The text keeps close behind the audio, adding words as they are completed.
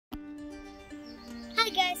Hi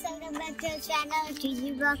guys, welcome back to our channel. TG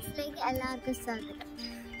Vlogs-ലേക്ക് എല്ലാവർക്കും സ്വാഗതം.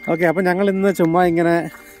 Okay, അപ്പം ഞങ്ങൾ ഇന്ന് ചുമ്മാ ഇങ്ങനെ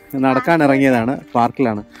നടക്കാൻ ഇറങ്ങിയതാണ്.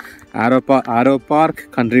 പാർക്കിലാണ്. ആരോ പാർക്ക്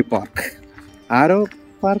കൺട്രി പാർക്ക്. ആരോ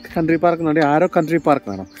പാർക്ക് കൺട്രി പാർക്ക് എന്ന് പറഞ്ഞാൽ ആരോ കൺട്രി പാർക്ക്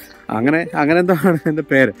ആണോ, അങ്ങനെ എന്താണ് എൻ്റെ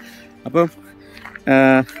പേര്. അപ്പം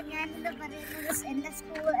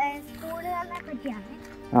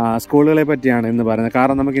സ്കൂളുകളെ പറ്റിയാണ് ഇന്ന് പറയുന്നത്.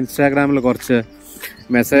 കാരണം നമുക്ക് ഇൻസ്റ്റാഗ്രാമിൽ കുറച്ച്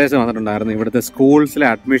മെസ്സേജ് വന്നിട്ടുണ്ടായിരുന്നു, ഇവിടുത്തെ സ്കൂൾസിലെ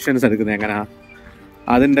അഡ്മിഷൻസ് എടുക്കുന്നത് എങ്ങനെയാണ്,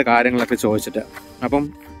 അതിൻ്റെ കാര്യങ്ങളൊക്കെ ചോദിച്ചിട്ട്. അപ്പം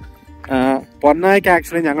പൊന്നായിക്ക്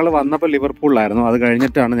ആക്ച്വലി ഞങ്ങൾ വന്നപ്പോൾ ലിവർപൂളിലായിരുന്നു. അത്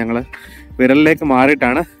കഴിഞ്ഞിട്ടാണ് ഞങ്ങൾ വിരലിലേക്ക്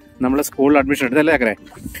മാറിയിട്ടാണ് നമ്മൾ സ്കൂളിൽ അഡ്മിഷൻ എടുത്തല്ലേ അക്കരെ.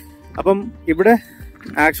 അപ്പം ഇവിടെ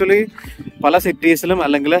ആക്ച്വലി പല സിറ്റീസിലും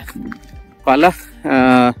അല്ലെങ്കിൽ പല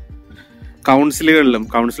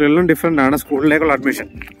കൗൺസിലുകളിലും ഡിഫറെൻ്റ് ആണ് സ്കൂളിലേക്കുള്ള അഡ്മിഷൻ.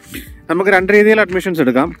 നമുക്ക് രണ്ട് രീതിയിൽ അഡ്മിഷൻസ്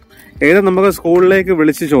എടുക്കാം. ഏത് നമുക്ക് സ്കൂളിലേക്ക്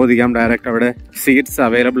വിളിച്ച് ചോദിക്കാം ഡയറക്റ്റ് അവിടെ സീറ്റ്സ്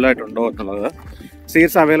അവൈലബിൾ ആയിട്ടുണ്ടോ എന്നുള്ളത്.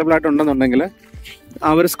 സീറ്റ്സ് അവൈലബിൾ ആയിട്ടുണ്ടെന്നുണ്ടെങ്കിൽ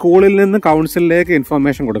അവർ സ്കൂളിൽ നിന്ന് കൗൺസിലിലേക്ക്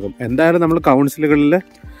ഇൻഫർമേഷൻ കൊടുക്കും. എന്തായാലും നമ്മൾ കൗൺസിലുകളിൽ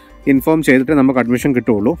ഇൻഫോം ചെയ്തിട്ട് നമുക്ക് അഡ്മിഷൻ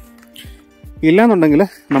കിട്ടുകയുള്ളൂ. ഇല്ലയെന്നുണ്ടെങ്കിൽ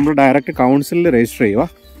നമ്മൾ ഡയറക്റ്റ് കൗൺസിലിൽ രജിസ്റ്റർ ചെയ്യുക.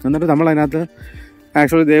 എന്നിട്ട് നമ്മൾ അതിനകത്ത്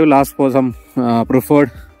actually they will ask for some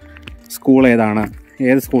preferred school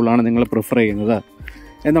ഏത് സ്കൂളാണ് നിങ്ങൾ പ്രിഫർ ചെയ്യുന്നത്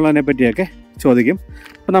എന്നുള്ളതിനെ പറ്റിയൊക്കെ ചോദിക്കും.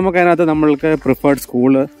 അപ്പോൾ നമുക്കതിനകത്ത് നമ്മൾക്ക് പ്രിഫേർഡ്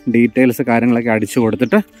സ്കൂൾ ഡീറ്റെയിൽസ് കാര്യങ്ങളൊക്കെ അടിച്ചു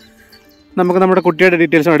കൊടുത്തിട്ട് നമുക്ക് നമ്മുടെ കുട്ടിയുടെ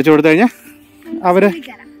ഡീറ്റെയിൽസ് അടിച്ചു കൊടുത്തു കഴിഞ്ഞാൽ അവർ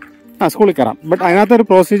സ്കൂളിൽ കയറാം. ബട്ട് അതിനകത്തൊരു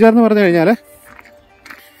പ്രൊസീജിയർ എന്ന് പറഞ്ഞു കഴിഞ്ഞാൽ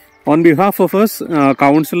on behalf of us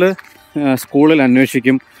council സ്കൂളിൽ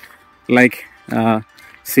അന്വേഷിക്കും, ലൈക്ക്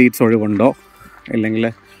സീറ്റ്സ് ഒഴിവുണ്ടോ, അല്ലെങ്കിൽ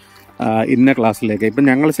ഇന്ന ക്ലാസ്സിലേക്ക്. ഇപ്പം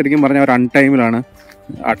ഞങ്ങൾ ശരിക്കും പറഞ്ഞാൽ ഒരു അൺടൈമിലാണ്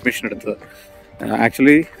അഡ്മിഷൻ എടുത്തത്.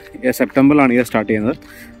 ആക്ച്വലി സെപ്റ്റംബറിലാണ് ഇയർ സ്റ്റാർട്ട് ചെയ്യുന്നത്.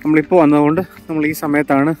 നമ്മളിപ്പോൾ വന്നതുകൊണ്ട് നമ്മൾ ഈ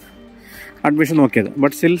സമയത്താണ് അഡ്മിഷൻ നോക്കിയത്.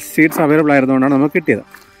 ബട്ട് സ്റ്റിൽ സീറ്റ്സ് അവൈലബിൾ ആയിരുന്നുകൊണ്ടാണ് നമുക്ക് കിട്ടിയത്.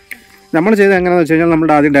 നമ്മൾ ചെയ്തത് എങ്ങനെയാണെന്ന് വെച്ച് കഴിഞ്ഞാൽ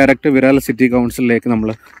നമ്മുടെ ആദ്യം ഡയറക്റ്റ് വിരാൽ സിറ്റി കൗൺസിലിലേക്ക്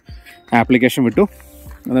നമ്മൾ ആപ്ലിക്കേഷൻ വിട്ടു.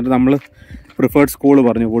 എന്നിട്ട് നമ്മൾ പ്രിഫേർഡ് സ്കൂൾ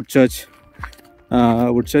പറഞ്ഞു. വുഡ്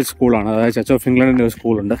ചർച്ച് സ്കൂളാണ്, അതായത് ചർച്ച് ഓഫ് ഇംഗ്ലണ്ടിൻ്റെ ഒരു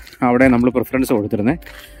സ്കൂളുണ്ട്. അവിടെ നമ്മൾ പ്രിഫറൻസ് കൊടുത്തിരുന്നത്.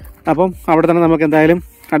 അപ്പം അവിടെ തന്നെ നമുക്ക് എന്തായാലും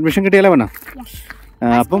അഡ്മിഷൻ കിട്ടിയല്ലേ വേണം.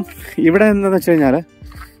 അപ്പം ഇവിടെ എന്താണെന്ന് വെച്ച് കഴിഞ്ഞാൽ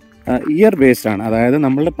ഇയർ ബേസ്ഡ് ആണ്, അതായത്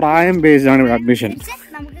നമ്മളുടെ പ്രായം ബേസ്ഡ് ആണ് ഇവിടെ അഡ്മിഷൻ.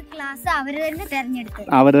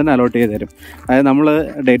 അവർ തന്നെ അലോട്ട് ചെയ്ത് തരും. അതായത് നമ്മൾ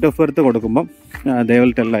ഡേറ്റ് ഓഫ് ബർത്ത് കൊടുക്കുമ്പം they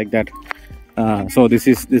will tell like that so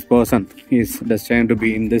this person is destined to be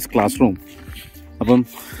in this class room. അപ്പം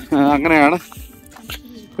അങ്ങനെയാണ്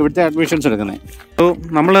ഇവിടുത്തെ അഡ്മിഷൻസ് എടുക്കുന്നത്. സോ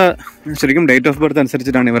നമ്മൾ ശരിക്കും ഡേറ്റ് ഓഫ് ബർത്ത്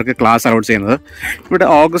അനുസരിച്ചിട്ടാണ് ഇവർക്ക് ക്ലാസ് അലോട്ട് ചെയ്യുന്നത്. ഇവിടെ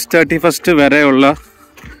ഓഗസ്റ്റ് 31 വരെയുള്ള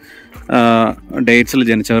ഡേറ്റ്സിൽ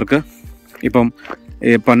ജനിച്ചവർക്ക്, ഇപ്പം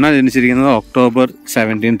പൊന്ന ജനിച്ചിരിക്കുന്നത് October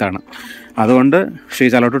 17 ആണ്. അതുകൊണ്ട് she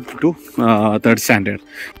is allotted to 3rd standard.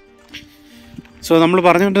 So നമ്മൾ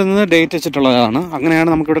പറഞ്ഞുകൊണ്ടിരുന്നത് ഡേറ്റ് വെച്ചിട്ടുള്ളതാണ്. അങ്ങനെയാണ്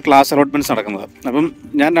നമുക്കിവിടെ ക്ലാസ് അലോട്ട്മെൻറ്റ്സ് നടക്കുന്നത്. അപ്പം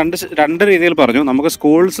ഞാൻ രണ്ട് രീതിയിൽ പറഞ്ഞു. നമുക്ക്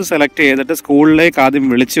സ്കൂൾസ് സെലക്ട് ചെയ്തിട്ട് സ്കൂളിലേക്ക് ആദ്യം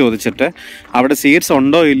വിളിച്ച് ചോദിച്ചിട്ട് അവിടെ സീറ്റ്സ്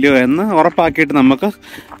ഉണ്ടോ ഇല്ലയോ എന്ന് ഉറപ്പാക്കിയിട്ട് നമുക്ക്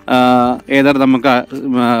നമുക്ക്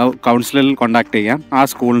കൗൺസിലിൽ കോൺടാക്ട് ചെയ്യാം ആ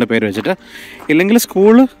സ്കൂളിൻ്റെ പേര് വെച്ചിട്ട്. ഇല്ലെങ്കിൽ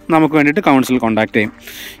സ്കൂള് നമുക്ക് വേണ്ടിയിട്ട് കൗൺസിൽ കോൺടാക്ട് ചെയ്യും.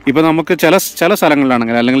 ഇപ്പോൾ നമുക്ക് ചില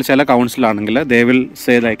സ്ഥലങ്ങളിലാണെങ്കിൽ അല്ലെങ്കിൽ ചില കൗൺസിലാണെങ്കിൽ ദേ വിൽ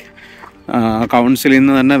സേ ലൈക്ക് കൗൺസിലിൽ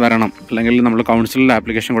നിന്ന് തന്നെ വരണം, അല്ലെങ്കിൽ നമ്മൾ കൗൺസിലിൽ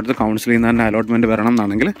ആപ്ലിക്കേഷൻ കൊടുത്ത് കൗൺസിലിൽ നിന്ന് തന്നെ അലോട്ട്മെൻറ്റ് വരണം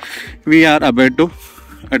എന്നാണെങ്കിൽ V are about to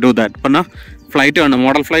do that. പിന്നെ ഫ്ലൈറ്റ് വേണം,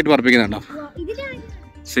 മോഡൽ ഫ്ലൈറ്റ് പറപ്പിക്കുന്നുണ്ടോ?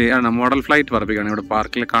 ആണ് മോഡൽ ഫ്ലൈറ്റ് പറപ്പിക്കുകയാണ്. ഇവിടെ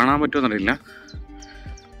പാർക്കിൽ കാണാൻ പറ്റുമെന്നറിയില്ല.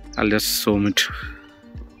 I will just zoom it.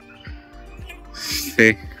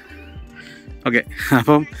 Okay,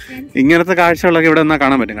 അപ്പം ഇങ്ങനത്തെ കാഴ്ചകളൊക്കെ ഇവിടെ നിന്നാൽ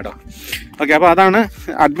കാണാൻ പറ്റും കേട്ടോ. ഓക്കെ, അപ്പോൾ അതാണ്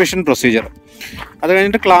അഡ്മിഷൻ പ്രൊസീജിയർ. അത്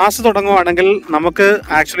കഴിഞ്ഞിട്ട് ക്ലാസ് തുടങ്ങുവാണെങ്കിൽ നമുക്ക്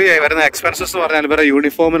ആക്ച്വലി വരുന്ന എക്സ്പെൻസസ് എന്ന് പറഞ്ഞാൽ ഇവരുടെ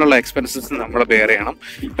യൂണിഫോമിനുള്ള എക്സ്പെൻസസ് നമ്മൾ ബെയർ ചെയ്യണം.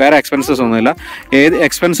 വേറെ എക്സ്പെൻസസ് ഒന്നുമില്ല. ഏത്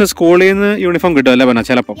എക്സ്പെൻസസ് സ്കൂളിൽ നിന്ന് യൂണിഫോം കിട്ടുമല്ലേ പറഞ്ഞാൽ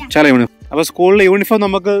ചില യൂണിഫോം. അപ്പോൾ സ്കൂളിൽ യൂണിഫോം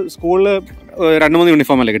നമുക്ക് സ്കൂളിൽ 2-3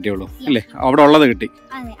 യൂണിഫോം അല്ലേ കിട്ടിയുള്ളൂ അല്ലേ? അവിടെ ഉള്ളത് കിട്ടി.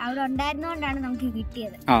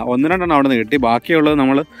 1-2 അവിടെ നിന്ന് കിട്ടി. ബാക്കിയുള്ളത്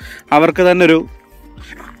നമ്മൾ അവർക്ക് തന്നെ ഒരു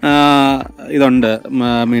ഇതുണ്ട്,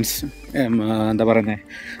 മീൻസ് എന്താ പറയുന്നത്,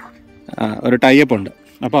 ഒരു ടൈപ്പ് ഉണ്ട്.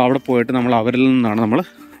 അപ്പോൾ അവിടെ പോയിട്ട് നമ്മൾ അവരിൽ നിന്നാണ് നമ്മൾ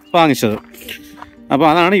വാങ്ങിച്ചത്. അപ്പോൾ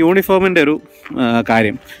അതാണ് യൂണിഫോമിൻ്റെ ഒരു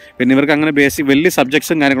കാര്യം. പിന്നെ ഇവർക്ക് അങ്ങനെ ബേസിക് വലിയ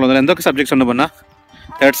സബ്ജക്ട്സും കാര്യങ്ങളൊന്നും. എന്തൊക്കെ സബ്ജക്ട്സ് ഉണ്ട് പിന്നെ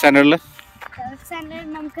 3rd സ്റ്റാൻഡേർഡിൽ?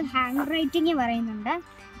 നമുക്ക് ഹാൻഡ് റൈറ്റിംഗ് പറയുന്നുണ്ട്,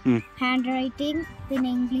 പിന്നെ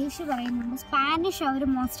ഇംഗ്ലീഷ് പറയുന്നുണ്ട്, സ്പാനിഷ് അവർ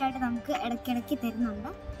മോസ്റ്റ് ആയിട്ട് നമുക്ക് ഇടയ്ക്കിടയ്ക്ക് തരുന്നുണ്ട്.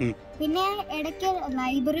 പിന്നെ ഇടയ്ക്ക്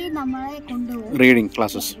ലൈബ്രറി നമ്മളെ കൊണ്ടുപോകും. റീഡിംഗ്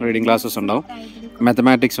ക്ലാസ്സസ് ഉണ്ടാവും.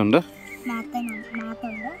 മാത്തമാറ്റിക്സ് ഉണ്ട്,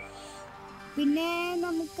 പിന്നെ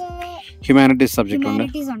നമുക്ക് ഹ്യൂമാനിറ്റീസ് സബ്ജക്റ്റ് ഉണ്ട്,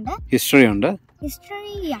 ഹിസ്റ്ററി ഉണ്ട്.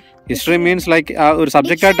 ഹിസ്റ്ററി മീൻസ് ലൈക്ക് ഒരു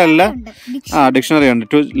സബ്ജക്റ്റ് ആയിട്ടല്ല, ഡിക്ഷണറി ഉണ്ട്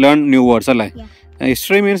ടു ലേൺ ന്യൂ വേർഡ്സ് അല്ലേ.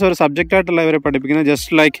 ഹിസ്റ്ററി മീൻസ് ഒരു സബ്ജക്റ്റായിട്ടല്ല ഇവരെ പഠിപ്പിക്കുന്നത്,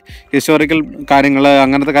 ജസ്റ്റ് ലൈക്ക് ഹിസ്റ്റോറിക്കൽ കാര്യങ്ങൾ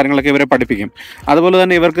അങ്ങനത്തെ കാര്യങ്ങളൊക്കെ ഇവരെ പഠിപ്പിക്കും. അതുപോലെ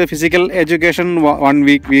തന്നെ ഇവർക്ക് ഫിസിക്കൽ എഡ്യൂക്കേഷൻ 1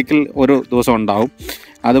 വീക്കിൽ ഒരു ദിവസം ഉണ്ടാവും.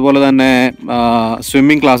 അതുപോലെ തന്നെ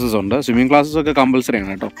സ്വിമ്മിങ് ക്ലാസ്സസ് ഉണ്ട്. സ്വിമ്മിങ് ക്ലാസ്സസ് ഒക്കെ കമ്പൽസറി ആണ്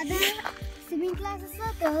കേട്ടോ.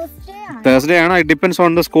 തേഴ്സ്ഡേ ആണ്. It depends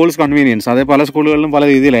on the schools convenience. അത് പല സ്കൂളുകളിലും പല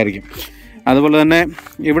രീതിയിലായിരിക്കും. അതുപോലെ തന്നെ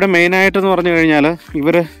ഇവിടെ മെയിനായിട്ടെന്ന് പറഞ്ഞു കഴിഞ്ഞാൽ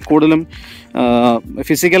ഇവർ കൂടുതലും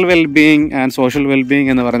physical wellbeing and social wellbeing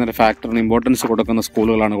എന്ന് പറയുന്നൊരു ഫാക്ടറിന് ഇമ്പോർട്ടൻസ് കൊടുക്കുന്ന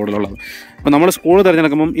സ്കൂളുകളാണ് കൂടുതലുള്ളത്. അപ്പോൾ നമ്മൾ സ്കൂൾ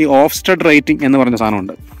തിരഞ്ഞെടുക്കുമ്പം ഈ ഓഫ്സ്റ്റഡ് റേറ്റിംഗ് എന്ന് പറഞ്ഞ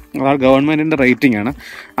സാധനമുണ്ട്. അതാണ് ഗവൺമെൻറ്റിൻ്റെ റേറ്റിംഗ് ആണ്.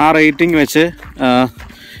 ആ റേറ്റിംഗ് വെച്ച്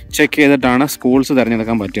ചെക്ക് ചെയ്തിട്ടാണ് സ്കൂൾസ്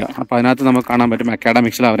തിരഞ്ഞെടുക്കാൻ പറ്റുക. അപ്പോൾ അതിനകത്ത് നമുക്ക് കാണാൻ പറ്റും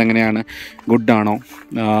അക്കാഡമിക്സിൽ അവരെങ്ങനെയാണ്, ഗുഡ് ആണോ,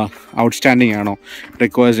 ഔട്ട്സ്റ്റാൻഡിങ് ആണോ,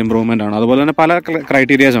 റിക്വയർസ് ഇമ്പ്രൂവ്മെൻ്റ് ആണോ. അതുപോലെ തന്നെ പല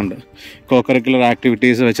ക്രൈറ്റീരിയാസ് ഉണ്ട്. കോകരിക്കുലർ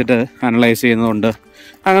ആക്ടിവിറ്റീസ് വെച്ചിട്ട് അനലൈസ് ചെയ്യുന്നതുണ്ട്.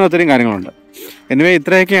 അങ്ങനെ ഒത്തിരി കാര്യങ്ങളുണ്ട്. എനിവേ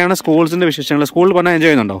ഇത്രയൊക്കെയാണ് സ്കൂൾസിൻ്റെ വിശേഷങ്ങൾ. സ്കൂളിൽ പറഞ്ഞാൽ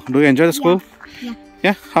എൻജോയ് ചെയ്യുന്നുണ്ടോ? Do enjoy the school?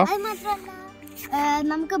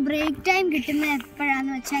 നമുക്ക് ബ്രേക്ക് ടൈം കിട്ടുന്ന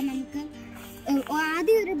എപ്പോഴാന്ന് വെച്ചാൽ നമുക്ക്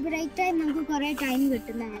ആദ്യം ഒരു ബ്രേക്ക് ടൈം നമുക്ക് കുറേ ടൈം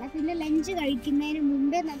കിട്ടുന്നതാണ്. പിന്നെ ലഞ്ച് കഴിക്കുന്നതിന്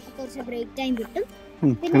മുമ്പേ നമുക്ക് കുറച്ച് ബ്രേക്ക് ടൈം കിട്ടും.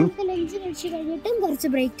 പിന്നെ നമുക്ക് ലഞ്ച് കഴിച്ച് കഴിഞ്ഞിട്ടും കുറച്ച്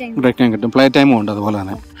ബ്രേക്ക് ടൈം കിട്ടും. പ്ലേ ടൈമും ഉണ്ട് അതുപോലെ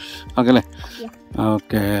തന്നെ. ഓക്കെ അല്ലേ?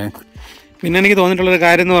 ഓക്കെ. പിന്നെ എനിക്ക് തോന്നിയിട്ടുള്ളൊരു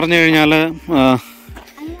കാര്യം എന്ന് പറഞ്ഞു കഴിഞ്ഞാൽ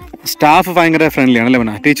സ്റ്റാഫ് ഭയങ്കര ഫ്രണ്ട്ലി ആണല്ലേ?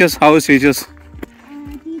 പിന്നെ ടീച്ചേഴ്സ്, ഹൗസ് ടീച്ചേഴ്സ്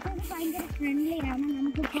ഭയങ്കര ഫ്രണ്ട്ലി ആണ്.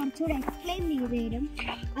 നമുക്ക് കുറച്ചുകൂടെ എക്സ്പ്ലെയിൻ ചെയ്ത് തരും.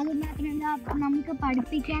 അത് മാത്രമല്ല നമുക്ക്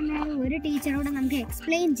പഠിപ്പിക്കാൻ ഒരു ടീച്ചറോട് നമുക്ക്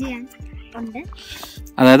എക്സ്പ്ലെയിൻ ചെയ്യാൻ ഉണ്ട്.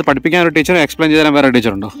 അതായത് പഠിപ്പിക്കാൻ ഒരു ടീച്ചർ, എക്സ്പ്ലെയിൻ ചെയ്യാൻ വേറെ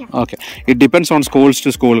ടീച്ചറുണ്ടോ? Okay. It depends on schools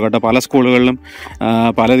to school കേട്ടോ. പല സ്കൂളുകളിലും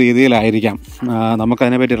പല രീതിയിലായിരിക്കാം.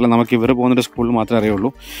 നമുക്കതിനെ പറ്റിയിട്ടുള്ള നമുക്ക് ഇവർ പോകുന്നൊരു സ്കൂളിൽ മാത്രമേ അറിയുള്ളൂ.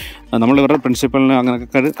 നമ്മൾ ഇവരുടെ പ്രിൻസിപ്പലിനെ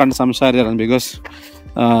അങ്ങനെയൊക്കെ കണ്ട് സംസാരിച്ചായിരുന്നു. ബിക്കോസ്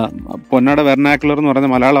പൊന്നാട് വെർനാക്കുലർ എന്ന്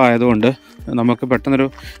പറയുന്ന മലയാളം ആയതുകൊണ്ട് നമുക്ക് പെട്ടെന്നൊരു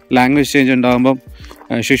language change ഉണ്ടാകുമ്പം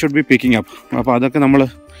she should be picking up. അപ്പോൾ അതൊക്കെ നമ്മൾ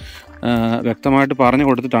വ്യക്തമായിട്ട് പറഞ്ഞു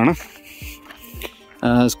കൊടുത്തിട്ടാണ്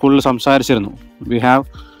സ്കൂളിൽ സംസാരിച്ചിരുന്നു. വി ഹാവ്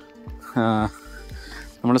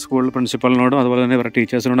നമ്മുടെ സ്കൂൾ പ്രിൻസിപ്പലിനോടും അതുപോലെ തന്നെ ഇവരുടെ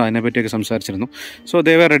ടീച്ചേഴ്സിനോടും അതിനെപ്പറ്റിയൊക്കെ സംസാരിച്ചിരുന്നു. So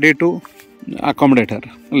they were ready to accommodate Har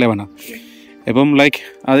അല്ലേ വന. ഇപ്പം ലൈക്ക്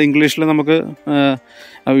അത് ഇംഗ്ലീഷിൽ നമുക്ക്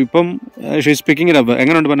ഇപ്പം ഷീ സ്പീക്കിംഗ് ഇറ്റ്.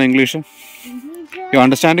 എങ്ങനെയുണ്ട് പറഞ്ഞാൽ ഇംഗ്ലീഷ്? U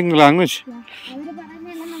understanding language?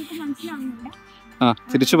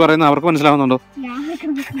 തിരിച്ചു പറയുന്നത് അവർക്ക് മനസ്സിലാവുന്നുണ്ടോ?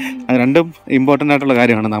 അത് രണ്ടും ഇമ്പോർട്ടൻ്റ് ആയിട്ടുള്ള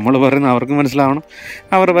കാര്യമാണ്. നമ്മൾ പറയുന്നത് അവർക്കും മനസ്സിലാവണം,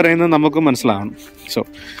 അവർ പറയുന്നത് നമുക്കും മനസ്സിലാവണം. സോ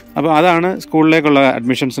അപ്പോൾ അതാണ് സ്കൂളിലേക്കുള്ള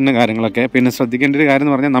അഡ്മിഷൻസിൻ്റെ കാര്യങ്ങളൊക്കെ. പിന്നെ ശ്രദ്ധിക്കേണ്ട ഒരു കാര്യം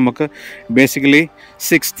എന്ന് പറഞ്ഞാൽ നമുക്ക് ബേസിക്കലി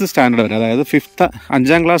 6th സ്റ്റാൻഡേർഡ് വരെ, അതായത്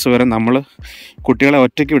 5th ക്ലാസ് വരെ നമ്മൾ കുട്ടികളെ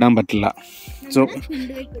ഒറ്റയ്ക്ക് വിടാൻ പറ്റില്ല. സോ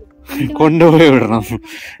കൊണ്ടുപോയി വിടണം.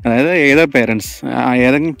 അതായത്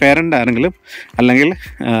ഏതെങ്കിലും പേരൻ്റ് ആരെങ്കിലും അല്ലെങ്കിൽ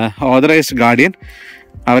ഓതറൈസ്ഡ് ഗാർഡിയൻ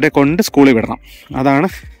അവരെ കൊണ്ട് സ്കൂളിൽ വിടണം. അതാണ്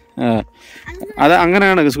അത്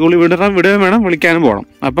അങ്ങനെയാണ്. സ്കൂളിൽ വിടുകയും വേണം, വിളിക്കാനും പോകണം.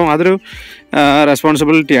 അപ്പം അതൊരു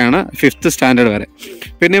റെസ്പോൺസിബിലിറ്റിയാണ് 5th സ്റ്റാൻഡേർഡ് വരെ.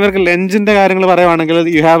 പിന്നെ ഇവർക്ക് ലഞ്ചിൻ്റെ കാര്യങ്ങൾ പറയുവാണെങ്കിൽ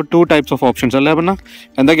you have 2 types of options അല്ലേ? പിന്നെ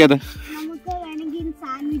എന്തൊക്കെയത്?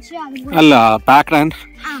 അല്ല, പാക്ഡ്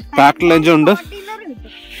ലഞ്ചുണ്ട്,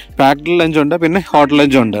 പിന്നെ ഹോട്ട്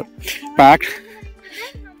ലഞ്ചുണ്ട്. പാക്ഡ്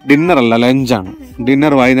ഡിന്നർ അല്ല, ലഞ്ചാണ്.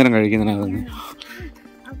 ഡിന്നർ വൈകുന്നേരം കഴിക്കുന്നതിനകത്ത്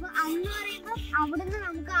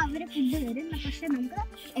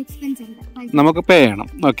നമുക്ക് പേ ചെയ്യണം.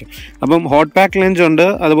 ഓക്കെ. അപ്പം ഹോട്ട് പാക്ക് ലഞ്ച് ഉണ്ട്,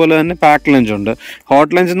 അതുപോലെ തന്നെ പാക്ക് ലഞ്ച് ഉണ്ട്.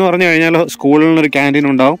 ഹോട്ട് ലഞ്ച് എന്ന് പറഞ്ഞു കഴിഞ്ഞാൽ സ്കൂളിൽ നിന്നൊരു ക്യാൻറ്റീൻ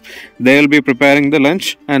ഉണ്ടാവും. They will be preparing the lunch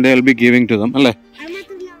and they will be giving to them അല്ലേ?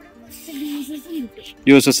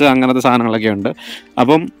 ജ്യൂസസ് അങ്ങനത്തെ സാധനങ്ങളൊക്കെ ഉണ്ട്.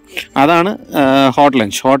 അപ്പം അതാണ് ഹോട്ട്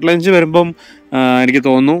ലഞ്ച്. ഹോട്ട് ലഞ്ച് വരുമ്പം എനിക്ക്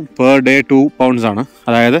തോന്നുന്നു പെർ ഡേ 2 pounds ആണ്.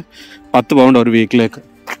 അതായത് 10 pound ഒരു വീക്കിലേക്ക്.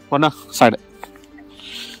 പറഞ്ഞ സൈഡ്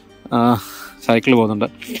സൈക്കിൾ പോകുന്നുണ്ട്.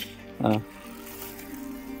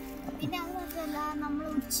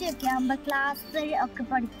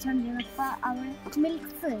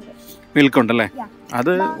 മിൽക്ക് ഉണ്ടല്ലേ?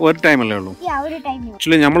 അത് ഒരു ടൈമല്ലേ ഉള്ളൂ.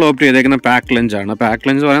 ആക്ച്വലി നമ്മൾ ഓപ്റ്റ് ചെയ്തേക്കുന്ന പാക്ക് ലഞ്ചാണ്. പാക്ക്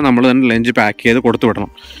ലഞ്ച് പറയാൻ നമ്മൾ തന്നെ ലഞ്ച് പാക്ക് ചെയ്ത് കൊടുത്തു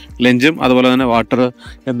വിടണം. ലഞ്ചും അതുപോലെ തന്നെ വാട്ടർ,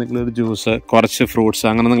 എന്തെങ്കിലും ഒരു ജ്യൂസ്, കുറച്ച് ഫ്രൂട്ട്സ്,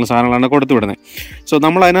 അങ്ങനെ എന്തെങ്കിലും സാധനങ്ങളാണ് കൊടുത്തു വിടുന്നത്. സോ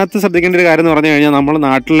നമ്മൾ അതിനകത്ത് ശ്രദ്ധിക്കേണ്ട ഒരു കാര്യം എന്ന് പറഞ്ഞു കഴിഞ്ഞാൽ നമ്മൾ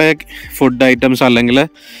നാട്ടിലെ ഫുഡ് ഐറ്റംസ് അല്ലെങ്കിൽ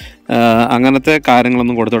അങ്ങനത്തെ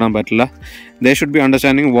കാര്യങ്ങളൊന്നും കൊടുത്തു വിടാൻ പറ്റില്ല. They should be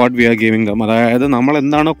understanding what we are giving dum. അതായത് നമ്മൾ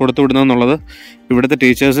എന്താണോ കൊടുത്തു വിടുന്നതെന്നുള്ളത് ഇവിടുത്തെ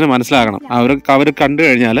ടീച്ചേഴ്സിന് മനസ്സിലാകണം. അവർ കണ്ടു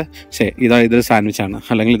കഴിഞ്ഞാൽ ഇതൊരു സാൻഡ്വിച്ചാണ്,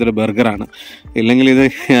 അല്ലെങ്കിൽ ഇതൊരു ബർഗറാണ്, ഇല്ലെങ്കിൽ ഇത്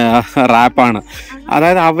റാപ്പാണ്.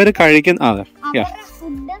 അതായത് അവർ കഴിക്കുന്ന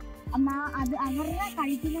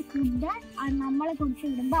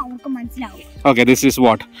ഓക്കെ ദിസ് ഈസ്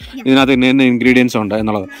വാട്ട്, ഇതിനകത്ത് ഇന്ന ഇൻഗ്രീഡിയൻസ് ഉണ്ട്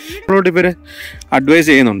എന്നുള്ളത് നമ്മളോട് ഇവർ അഡ്വൈസ്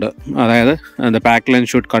ചെയ്യുന്നുണ്ട്. അതായത് the pack lunch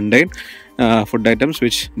should contain food items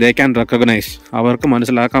which they can recognise. അവർക്ക്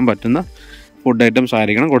മനസ്സിലാക്കാൻ പറ്റുന്ന ഫുഡ് ഐറ്റംസ്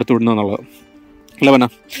ആയിരിക്കണം കൊടുത്തു വിടുന്നത് എന്നുള്ളത് അല്ല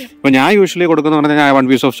പറഞ്ഞാൽ. ഇപ്പോൾ ഞാൻ യൂഷ്വലി കൊടുക്കുന്ന പറഞ്ഞാൽ 1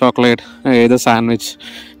 piece ഓഫ് ചോക്ലേറ്റ്, ഏത് സാൻഡ്വിച്ച്,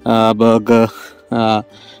 ബർഗർ,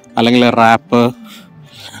 അല്ലെങ്കിൽ റാപ്പ്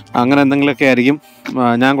അങ്ങനെ എന്തെങ്കിലുമൊക്കെ ആയിരിക്കും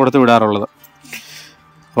ഞാൻ കൊടുത്ത് വിടാറുള്ളത്.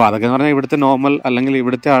 അപ്പോൾ അതൊക്കെ എന്ന് പറഞ്ഞാൽ ഇവിടുത്തെ നോർമൽ അല്ലെങ്കിൽ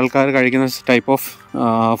ഇവിടുത്തെ ആൾക്കാർ കഴിക്കുന്ന ടൈപ്പ് ഓഫ്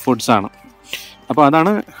ഫുഡ്സാണ്. അപ്പോൾ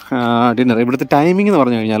അതാണ് ഡിന്നർ. ഇവിടുത്തെ ടൈമിംഗ് എന്ന്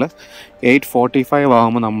പറഞ്ഞു കഴിഞ്ഞാൽ 8:45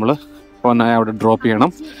 ആകുമ്പോൾ നമ്മൾ പൊന്നായ അവിടെ ഡ്രോപ്പ്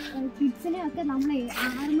ചെയ്യണം.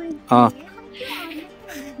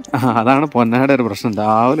 അതാണ് പൊന്നായുടെ ഒരു പ്രശ്നം,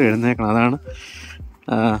 രാവിലെ എഴുന്നേക്കണം. അതാണ്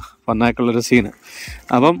പൊന്നായ്ക്കുള്ളൊരു സീന്.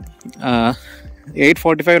 അപ്പം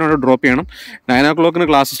 8:45 ഡ്രോപ്പ് ചെയ്യണം. 9 o'clock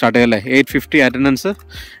ക്ലാസ് സ്റ്റാർട്ട് ചെയ്യും അല്ലേ. 8:50 അറ്റൻഡൻസ്,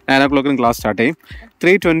 9 o'clock ക്ലാസ് സ്റ്റാർട്ട് ചെയ്യും.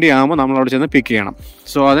 3:20 ആകുമ്പോൾ നമ്മൾ അവിടെ ചെന്ന് പിക്ക് ചെയ്യണം.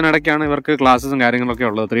 സോ അതിനിടയ്ക്കാണ് ഇവർക്ക് ക്ലാസ്സും കാര്യങ്ങളൊക്കെ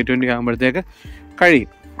ഉള്ളത്. 3:20 ആകുമ്പോഴത്തേക്ക് കഴിയും.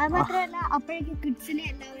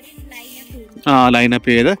 ലൈനപ്പ്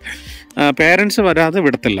ചെയ്ത് പേരൻസ് വരാതെ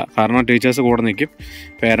വിടത്തില്ല. കാരണം ടീച്ചേഴ്സ് കൂടെ നിൽക്കും.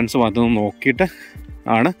 പേരൻസ് വന്ന് നോക്കിയിട്ട്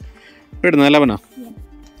ആണ് വിടുന്നത്. 11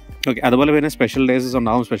 ഓക്കെ. അതുപോലെ പിന്നെ സ്പെഷ്യൽ ഡേയ്സസ്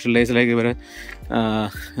ഉണ്ടാവും. സ്പെഷ്യൽ ഡേയ്സിലേക്ക് ഇവർ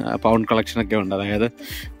പൗണ്ട് കളക്ഷനൊക്കെ ഉണ്ട്. അതായത്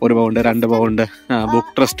 1 pound 2 pound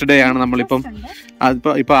book trust day ആണ് നമ്മളിപ്പം.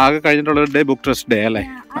 അതിപ്പോൾ ഇപ്പോൾ ആകെ കഴിഞ്ഞിട്ടുള്ള ഡേ ബുക്ക് ട്രസ്റ്റ് ഡേ അല്ലേ.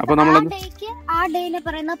 അപ്പോൾ നമ്മൾ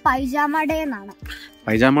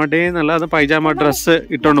പൈജാമ ഡേ എന്നല്ല, അത് പൈജാമ ഡ്രസ്സ്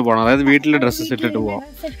ഇട്ടുകൊണ്ട് പോകണം. അതായത് വീട്ടിലെ ഡ്രസ്സസ് ഇട്ടിട്ട് പോകാം.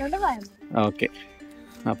 ഓക്കെ.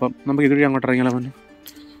 അപ്പം നമുക്ക് ഇതുവഴി അങ്ങോട്ട് ഇറങ്ങിയാലോ പറഞ്ഞു.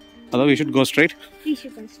 അതോ വി ഷുഡ് ഗോ സ്ട്രൈറ്റ്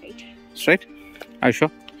ആയിഷോ?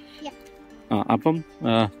 അപ്പം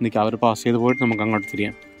നിൽക്കുക, അവർ പാസ് ചെയ്ത് പോയിട്ട് നമുക്ക് അങ്ങോട്ട്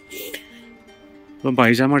തിരിയാം. അപ്പം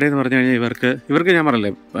പൈജാമ ഡേ എന്ന് പറഞ്ഞു കഴിഞ്ഞാൽ ഇവർക്ക് ഞാൻ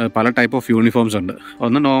പറയല്ലേ പല ടൈപ്പ് ഓഫ് യൂണിഫോംസ് ഉണ്ട്.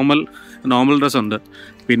 ഒന്ന് നോർമൽ ഡ്രസ്സ് ഉണ്ട്.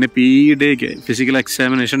 പിന്നെ PE ഡേക്ക് ഫിസിക്കൽ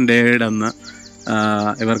എക്സാമിനേഷൻ ഡേയുടെ അന്ന്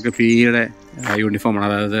ഇവർക്ക് PEയുടെ യൂണിഫോമാണ്.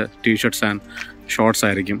 അതായത് ടീഷർട്ട്സ് ആൻഡ് ഷോർട്ട്സ്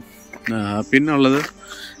ആയിരിക്കും. പിന്നെ ഉള്ളത്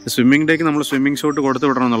സ്വിമ്മിങ് ഡേക്ക് നമ്മൾ സ്വിമ്മിങ് സൂട്ട് കൊടുത്തു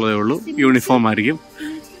വിടണം എന്നുള്ളതേ ഉള്ളൂ. യൂണിഫോം ആയിരിക്കും.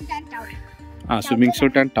 Swimming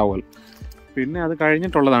suit and towel. പിന്നെ അത്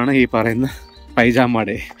കഴിഞ്ഞിട്ടുള്ളതാണ് ഈ പറയുന്ന പൈജാമ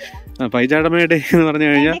ഡേ. പൈജാമ ഡേ എന്ന് പറഞ്ഞു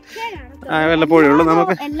കഴിഞ്ഞാൽ വല്ലപ്പോഴേ ഉള്ളൂ.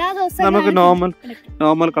 നമുക്ക്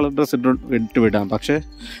നോർമൽ കളർ ഡ്രസ്സ് ഇട്ട് വിടാം. പക്ഷേ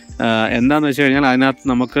എന്താണെന്ന് വെച്ച് കഴിഞ്ഞാൽ അതിനകത്ത്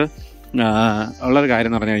നമുക്ക് ഉള്ളൊരു കാര്യം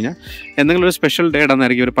എന്ന് പറഞ്ഞു കഴിഞ്ഞാൽ എന്തെങ്കിലും ഒരു സ്പെഷ്യൽ ഡേ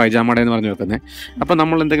ഇടുന്നതായിരിക്കും ഒരു പൈജാമ ഡേ എന്ന് പറഞ്ഞു വെക്കുന്നത്. അപ്പം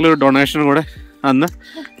നമ്മൾ എന്തെങ്കിലും ഒരു ഡൊണേഷൻ കൂടെ അന്ന്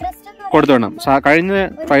കൊടുത്തു വിടണം. കഴിഞ്ഞ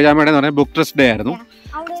പൈജാമ ഡേ എന്ന് പറഞ്ഞാൽ ബുക്ക് ട്രസ്റ്റ് ഡേ ആയിരുന്നു.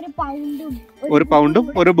 1 പൗണ്ടും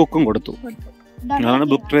 1 ബുക്കും കൊടുത്തു. അതാണ്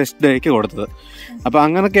ബുക്ക് ട്രസ്റ്റ് ഡേക്ക് കൊടുത്തത്. അപ്പോൾ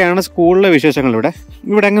അങ്ങനെയൊക്കെയാണ് സ്കൂളിലെ വിശേഷങ്ങൾ.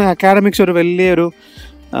 ഇവിടെ അങ്ങനെ അക്കാഡമിക്സ് ഒരു വലിയൊരു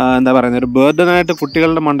എന്താ പറയുന്നത് ഒരു ബേർഡനായിട്ട്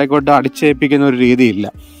കുട്ടികളുടെ മണ്ടയ്ക്കോട്ട് അടിച്ചേൽപ്പിക്കുന്ന ഒരു രീതിയില്ല.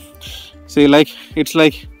 ഇറ്റ്സ്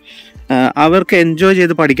ലൈക്ക് അവർക്ക് എൻജോയ്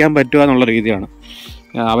ചെയ്ത് പഠിക്കാൻ പറ്റുക എന്നുള്ള രീതിയാണ്.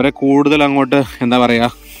 അവരെ കൂടുതൽ അങ്ങോട്ട് എന്താ പറയുക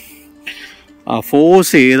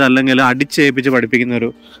ഫോഴ്സ് ചെയ്ത് അല്ലെങ്കിൽ അടിച്ചേൽപ്പിച്ച് പഠിപ്പിക്കുന്ന ഒരു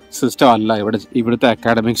സിസ്റ്റം അല്ല ഇവിടുത്തെ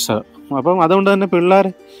അക്കാഡമിക്സ്. അപ്പം അതുകൊണ്ട് തന്നെ പിള്ളേർ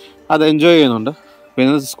അത് എൻജോയ് ചെയ്യുന്നുണ്ട്.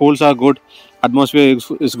 പിന്നെ schools are good, atmosphere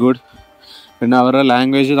is good. പിന്നെ അവരുടെ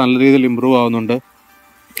ലാംഗ്വേജ് നല്ല രീതിയിൽ ഇമ്പ്രൂവ് ആവുന്നുണ്ട്.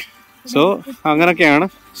 സോ അങ്ങനെയൊക്കെയാണ്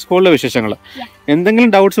സ്കൂളിലെ വിശേഷങ്ങൾ. എന്തെങ്കിലും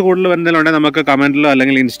ഡൗട്ട്സ് കൂടുതൽ എന്തെങ്കിലും ഉണ്ടെങ്കിൽ നമുക്ക് കമൻറ്റിലോ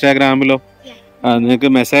അല്ലെങ്കിൽ ഇൻസ്റ്റാഗ്രാമിലോ നിങ്ങൾക്ക്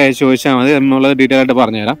മെസ്സേജ് അയച്ച് ചോദിച്ചാൽ മതി. എന്നുള്ളത് ഡീറ്റെയിൽ ആയിട്ട്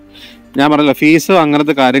പറഞ്ഞുതരാം. ഞാൻ പറഞ്ഞില്ല, ഫീസോ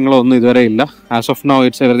അങ്ങനത്തെ കാര്യങ്ങളോ ഒന്നും ഇതുവരെ ഇല്ല. As of now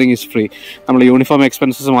everything is free. നമ്മൾ യൂണിഫോം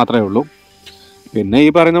എക്സ്പെൻസസ് മാത്രമേ ഉള്ളൂ. പിന്നെ ഈ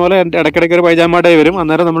പറയുന്ന പോലെ ഇടയ്ക്കിടയ്ക്ക് ഒരു പൈജാമ ഡേ വരും.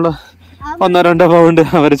 അന്നേരം നമ്മൾ 1-2 പൗണ്ട്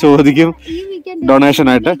അവർ ചോദിക്കും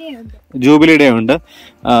ഡൊണേഷനായിട്ട്. ജൂബിലി ഡേ ഉണ്ട്.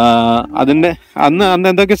 അതിൻ്റെ അന്ന്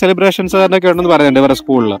എന്തൊക്കെ സെലിബ്രേഷൻസ് അതൊക്കെ ഉണ്ടെന്ന് പറയുന്നുണ്ട് ഇവരുടെ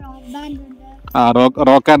സ്കൂളിൽ.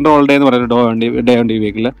 റോക്ക് ആൻഡ് റോൾ ഡേ എന്ന് പറയുന്ന ഡേ ഉണ്ട് ഈ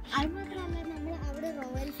വീക്കിൽ.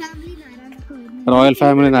 റോയൽ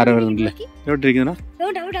ഫാമിലി ആരോ വരുന്നുണ്ടല്ലേ എവിടെയിരിക്കുന്ന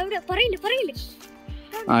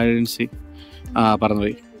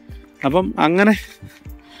പറഞ്ഞുപോയി. അപ്പം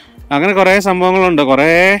അങ്ങനെ കുറേ സംഭവങ്ങളുണ്ട്. കുറേ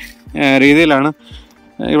രീതിയിലാണ്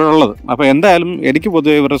ഇവിടെ ഉള്ളത്. അപ്പോൾ എന്തായാലും എനിക്ക്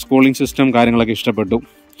പൊതുവെ ഇവരുടെ സ്കൂളിംഗ് സിസ്റ്റം കാര്യങ്ങളൊക്കെ ഇഷ്ടപ്പെട്ടു.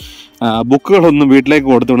 ബുക്കുകളൊന്നും വീട്ടിലേക്ക്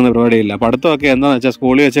കൊടുത്തു വിടുന്ന പരിപാടിയില്ല. പഠിത്തമൊക്കെ എന്താണെന്ന് വെച്ചാൽ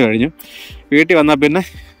സ്കൂളിൽ വെച്ച് കഴിഞ്ഞു. വീട്ടിൽ വന്നാൽ പിന്നെ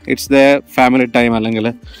ഇറ്റ്സ് ദ ഫാമിലി ടൈം, അല്ലെങ്കിൽ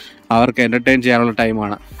അവർക്ക് എൻ്റർടൈൻ ചെയ്യാനുള്ള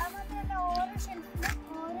ടൈമാണ്.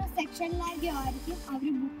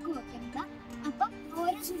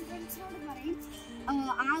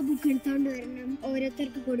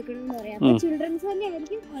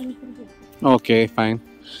 Okay fine.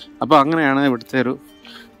 അപ്പോൾ അങ്ങനെയാണ് ഇവിടുത്തെ ഒരു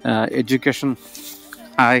എഡ്യൂക്കേഷൻ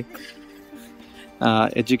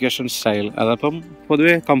സ്റ്റൈൽ. അതപ്പം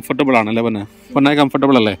പൊതുവേ കംഫർട്ടബിൾ ആണല്ലേ പൊന്നായി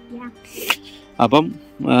കംഫർട്ടബിൾ അല്ലേ? അപ്പം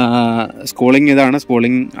ഇതാണ്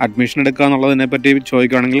സ്കൂളിംഗ് അഡ്മിഷൻ എടുക്കുക എന്നുള്ളതിനെ പറ്റി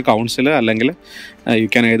ചോദിക്കുകയാണെങ്കിൽ കൗൺസിൽ, അല്ലെങ്കിൽ you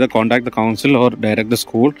can either contact the council or direct the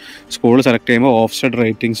school select ചെയ്യുമ്പോൾ ഓഫ്സെറ്റ്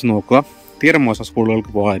റേറ്റിംഗ്സ് നോക്കുക. തീരെ മോശം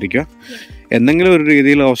സ്കൂളുകൾക്ക് പോകാതിരിക്കുക. എന്തെങ്കിലും ഒരു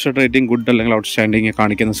രീതിയിൽ ഓഫ്സെറ്റ് റേറ്റിംഗ് ഗുഡ് അല്ലെങ്കിൽ ഔട്ട്സ്റ്റാൻഡിങ്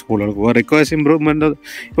കാണിക്കുന്ന സ്കൂളുകൾക്ക് പോകുക. Requires improvement.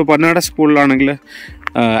 ഇപ്പോൾ പൊന്നാടെ സ്കൂളിലാണെങ്കിൽ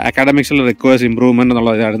അക്കാഡമിക്സിൽ റിക്വയർസ് ഇമ്പ്രൂവ്മെൻറ്റ്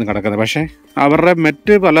എന്നുള്ള ഇതായിരുന്നു കിടക്കുന്നത്. പക്ഷേ അവരുടെ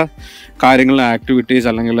മറ്റ് പല കാര്യങ്ങളിൽ ആക്ടിവിറ്റീസ്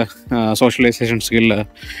അല്ലെങ്കിൽ സോഷ്യലൈസേഷൻ സ്കില്ല്,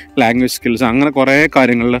 ലാംഗ്വേജ് സ്കിൽസ്, അങ്ങനെ കുറേ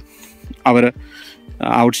കാര്യങ്ങളിൽ അവർ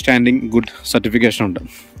ഔട്ട്സ്റ്റാൻഡിങ് ഗുഡ് സർട്ടിഫിക്കേഷൻ ഉണ്ട്.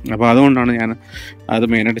 അപ്പോൾ അതുകൊണ്ടാണ് ഞാൻ അത്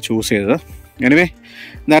മെയിനായിട്ട് ചൂസ് ചെയ്തത്. Anyway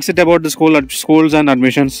that's it about the schools and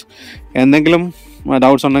admissions. എന്തെങ്കിലും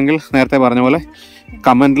ഡൗട്ട്സ് ഉണ്ടെങ്കിൽ നേരത്തെ പറഞ്ഞ പോലെ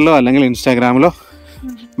കമൻറ്റിലോ അല്ലെങ്കിൽ ഇൻസ്റ്റാഗ്രാമിലോ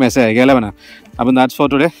മെസ്സേജ് അയക്കുക അല്ലേ. അപ്പം that's for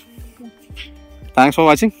today. Thanks for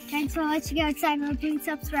watching. Thanks for watching our channel. Please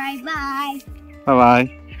subscribe. Bye. Bye bye.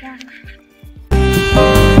 Bye.